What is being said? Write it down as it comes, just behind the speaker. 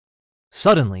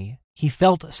Suddenly, he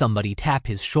felt somebody tap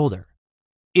his shoulder.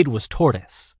 It was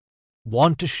Tortoise.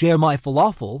 "Want to share my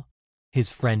falafel?"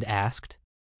 his friend asked.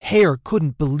 Hare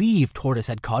couldn't believe Tortoise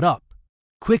had caught up.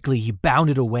 Quickly he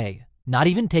bounded away, not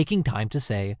even taking time to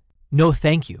say, "No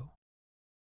thank you."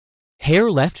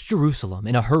 Hare left Jerusalem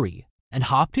in a hurry and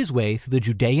hopped his way through the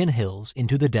Judean hills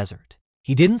into the desert.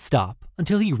 He didn't stop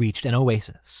until he reached an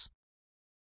oasis.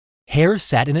 Hare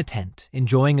sat in a tent,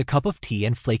 enjoying a cup of tea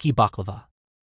and flaky baklava.